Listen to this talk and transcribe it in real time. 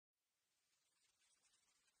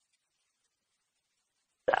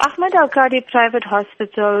Ahmed Al-Kadi Private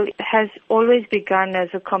Hospital has always begun as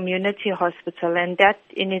a community hospital, and that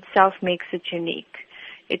in itself makes it unique.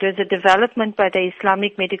 It was a development by the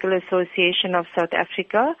Islamic Medical Association of South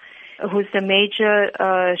Africa, who's the major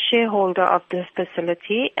shareholder of this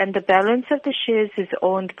facility, and the balance of the shares is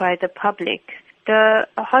owned by the public. The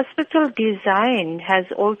hospital design has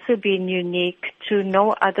also been unique to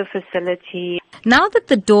no other facility. Now that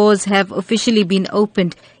the doors have officially been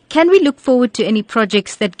opened, can we look forward to any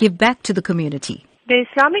projects that give back to the community? The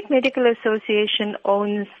Islamic Medical Association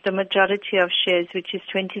owns the majority of shares, which is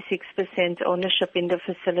 26% ownership in the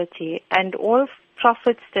facility, and all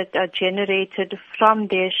profits that are generated from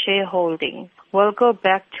their shareholding will go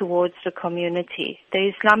back towards the community.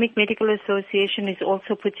 The Islamic Medical Association is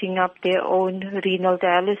also putting up their own renal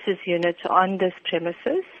dialysis unit on this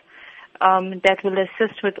premises that will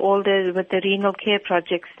assist with the renal care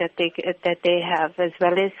projects that they have, as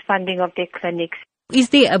well as funding of their clinics. Is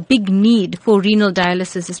there a big need for renal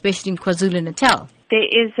dialysis, especially in KwaZulu-Natal? There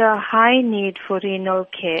is a high need for renal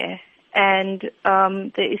care, and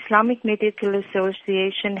the Islamic Medical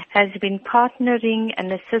Association has been partnering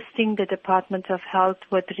and assisting the Department of Health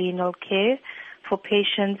with renal care for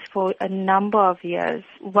patients for a number of years.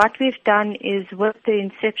 What we've done is, with the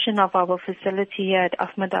inception of our facility here at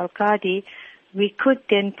Ahmed Al-Kadi, we could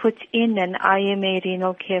then put in an IMA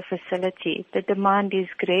renal care facility. The demand is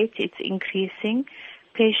great. It's increasing.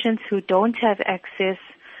 Patients who don't have access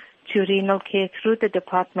to renal care through the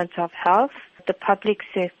Department of Health, the public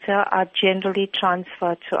sector, are generally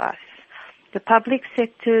transferred to us. The public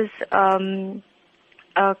sector's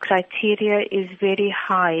criteria is very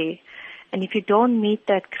high, and if you don't meet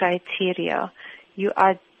that criteria, you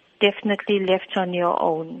are definitely left on your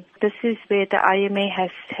own. This is where the IMA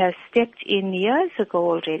has stepped in years ago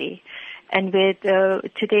already, and where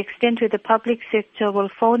to the extent where the public sector will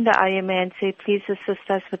phone the IMA and say, please assist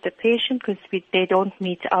us with the patient because they don't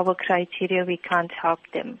meet our criteria, we can't help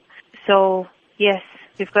them. So yes,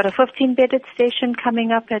 we've got a 15-bedded station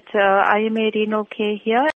coming up at IMA Renal Care here.